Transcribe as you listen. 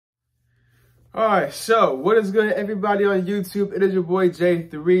Alright, so what is good, everybody on YouTube? It is your boy Jay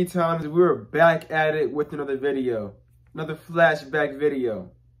 3 times. We're back at it with another video. Another flashback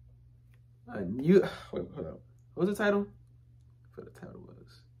video. Wait, hold on. What was the title? What the title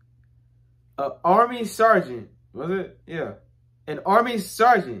was? Army Sergeant, was it? Yeah. An Army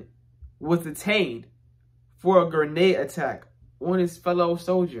Sergeant was detained for a grenade attack on his fellow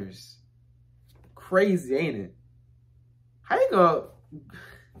soldiers. Crazy, ain't it? How you gonna...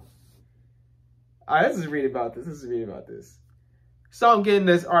 Alright, let's just read about this. So I'm getting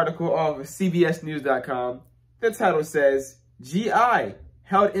this article off of CBSnews.com. The title says, GI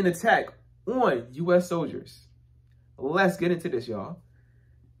held in attack on U.S. soldiers. Let's get into this, y'all.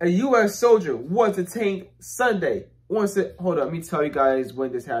 A U.S. soldier was detained Sunday. Hold on, let me tell you guys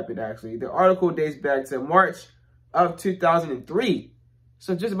when this happened, actually. The article dates back to March of 2003.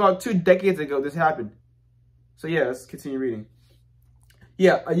 So just about 2 decades ago, this happened. So yeah, let's continue reading.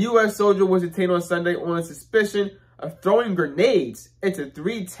 Yeah, a U.S. soldier was detained on Sunday on suspicion of throwing grenades into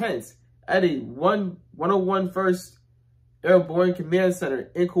 3 tents at a 101 1st Airborne Command Center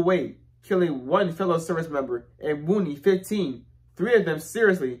in Kuwait, killing 1 fellow service member and wounding 15, 3 of them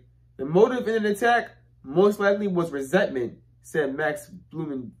seriously. The motive in an attack most likely was resentment, said Max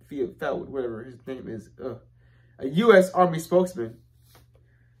Blumenfeld, whatever his name is, a U.S. Army spokesman.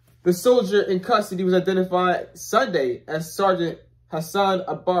 The soldier in custody was identified Sunday as Sergeant Hassan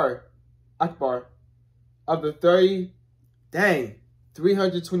Akbar of the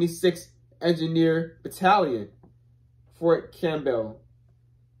 326th Engineer Battalion, Fort Campbell.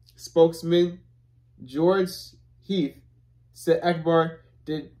 Spokesman George Heath said Akbar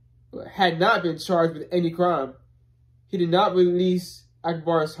had not been charged with any crime. He did not release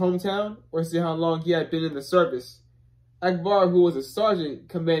Akbar's hometown or say how long he had been in the service. Akbar, who was a sergeant,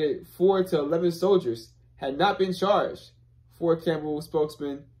 commanded 4 to 11 soldiers, had not been charged. Fort Campbell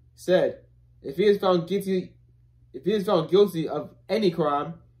spokesman said, if he is found guilty of any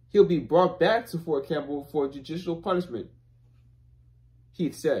crime, he'll be brought back to Fort Campbell for judicial punishment.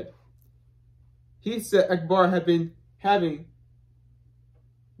 Heath said Akbar had been having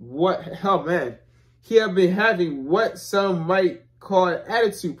what some might call an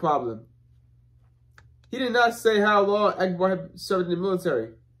attitude problem. He did not say how long Akbar had served in the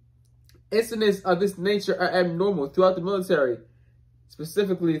military. Incidents of this nature are abnormal throughout the military,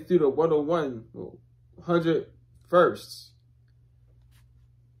 specifically through the 101 101st.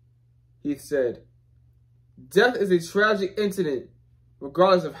 He said, death is a tragic incident,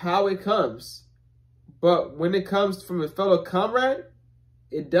 regardless of how it comes. But when it comes from a fellow comrade,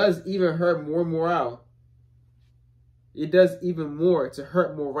 it does even hurt more morale. It does even more to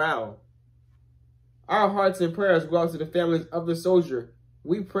hurt morale. Our hearts and prayers go out to the families of the soldier.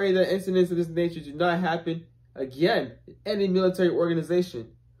 We pray that incidents of this nature do not happen again in any military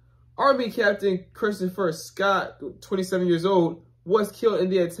organization. Army Captain Christopher Scott, 27 years old, was killed in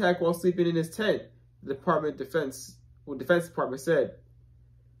the attack while sleeping in his tent, the Defense Department said.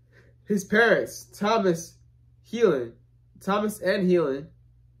 His parents, Thomas and Helen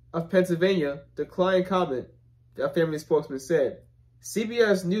of Pennsylvania, declined comment, the family spokesman said.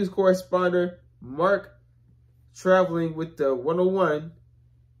 CBS News correspondent Mark, traveling with the 101,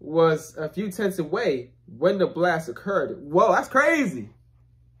 was a few tents away when the blast occurred. Whoa, that's crazy.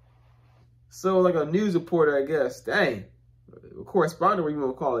 So like a news reporter, I guess. Dang. A correspondent, what you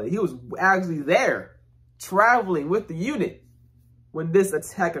want to call it. He was actually there, traveling with the unit when this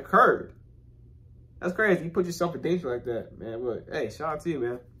attack occurred. That's crazy. You put yourself in danger like that, man. But hey, shout out to you,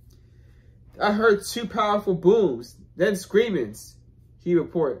 man. I heard 2 powerful booms, then screamings, he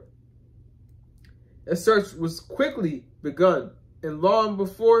reported. A search was quickly begun. And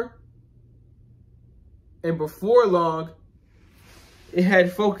before long, it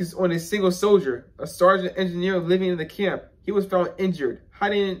had focused on a single soldier, a sergeant engineer living in the camp. He was found injured,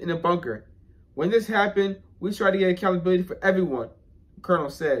 hiding in a bunker. When this happened, we tried to get accountability for everyone, the colonel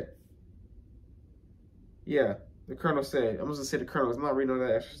said. Yeah, the colonel said. I'm just going to say the colonel. I'm not reading all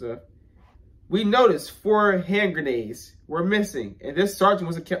that extra stuff. We noticed 4 hand grenades were missing, and this sergeant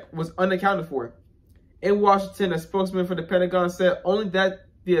was unaccounted for. In Washington, a spokesman for the Pentagon said only that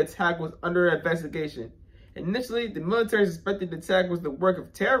the attack was under investigation. Initially, the military suspected the attack was the work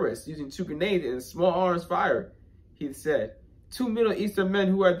of terrorists using 2 grenades and a small arms fire, he said. 2 Middle Eastern men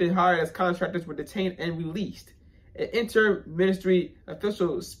who had been hired as contractors were detained and released. An inter-ministry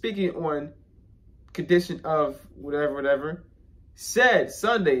official speaking on condition of whatever, said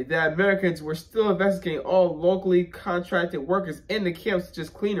Sunday that Americans were still investigating all locally contracted workers in the camps, such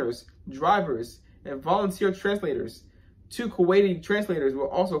as cleaners, drivers, and volunteer translators. 2 Kuwaiti translators were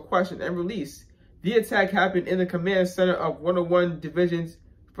also questioned and released. The attack happened in the command center of 101 Division's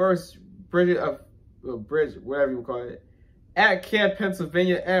 1st bridge, whatever you call it, at Camp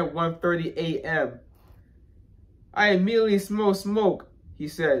Pennsylvania at 1:30 a.m. I immediately smelled smoke, he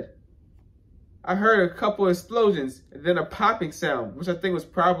said. I heard a couple of explosions and then a popping sound, which I think was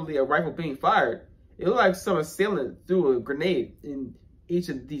probably a rifle being fired. It looked like some assailant threw a grenade in each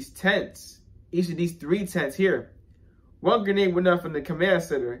of these tents, each of these 3 tents here. One grenade went off in the command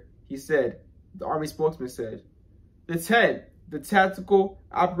center, he said, the Army spokesman said. The tent, the Tactical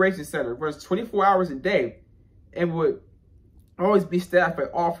Operations Center, runs 24 hours a day and would always be staffed by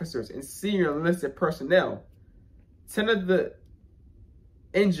officers and senior enlisted personnel. 10 of the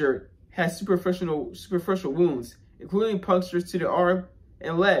injured had superficial wounds, including punctures to the arm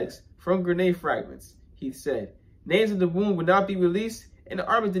and legs from grenade fragments, he said. Names of the wound would not be released, and the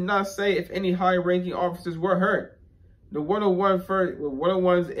Army did not say if any high-ranking officers were hurt. The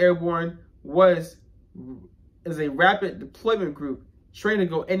 101's Airborne is a rapid deployment group trained to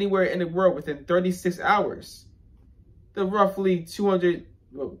go anywhere in the world within 36 hours. The roughly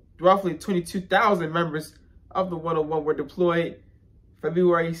 22,000 members of the 101 were deployed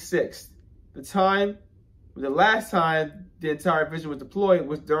February 6th. The last time the entire division was deployed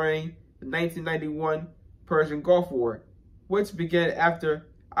was during the 1991 Persian Gulf War, which began after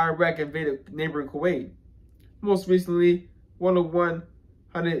Iraq invaded neighboring Kuwait. Most recently, 101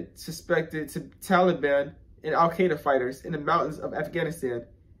 hunted suspected Taliban and Al-Qaeda fighters in the mountains of Afghanistan.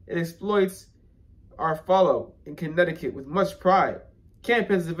 It exploits are followed in Connecticut with much pride. Camp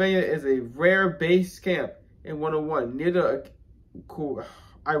Pennsylvania is a rare base camp in 101 near the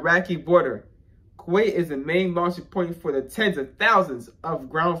Iraqi border. Kuwait is the main launching point for the tens of thousands of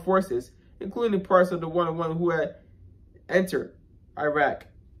ground forces, including parts of the 101 who had entered Iraq.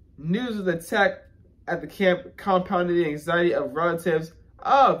 News of the attack at the camp compounded the anxiety of relatives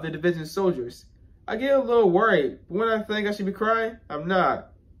of the division soldiers. I get a little worried, but when I think I should be crying, I'm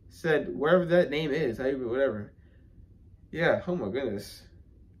not, said whatever that name is, whatever. Yeah, oh my goodness.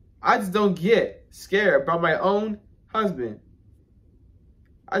 I just don't get scared about my own husband.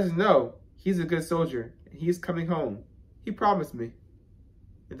 I just know he's a good soldier and he's coming home. He promised me.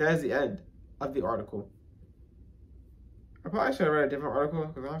 And that is the end of the article. I probably should have read a different article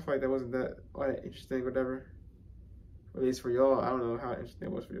because I feel like that wasn't that interesting, whatever. At least for y'all. I don't know how interesting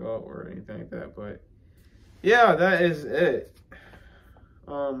it was for y'all or anything like that, but yeah, that is it.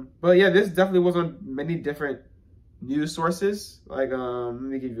 But yeah, this definitely was on many different news sources. Like, let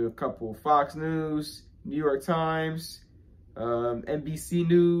me give you a couple: Fox News, New York Times, NBC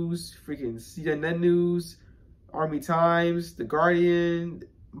News, freaking CNN News, Army Times, The Guardian,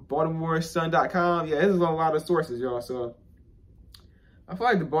 BaltimoreSun.com. Yeah, this is a lot of sources, y'all. So I feel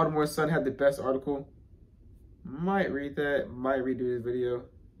like the Baltimore Sun had the best article. Might read that, might redo this video,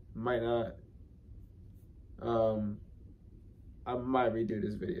 might not. I might redo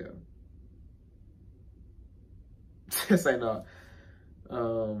this video. Yes, I know.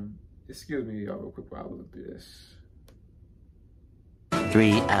 Excuse me, y'all, real quick while I look through this.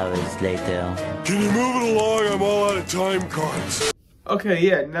 3 hours later. Can you move it along? I'm all out of time cards. Okay,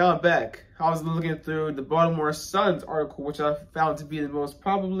 yeah, now I'm back. I was looking through the Baltimore Sun's article, which I found to be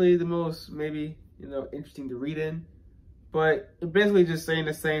probably the most, maybe, interesting to read in. But it basically just saying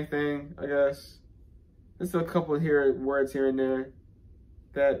the same thing, I guess. There's a couple of words here and there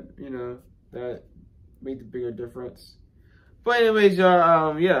that, that make the bigger difference. But anyways,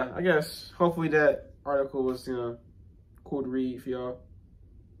 y'all, yeah, I guess hopefully that article was, cool to read for y'all.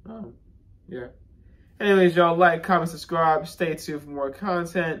 Yeah. Anyways, y'all, like, comment, subscribe, stay tuned for more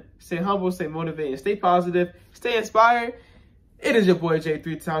content. Stay humble, stay motivated, stay positive, stay inspired. It is your boy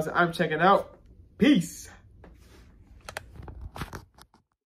J3 Townsend. I'm checking out. Peace.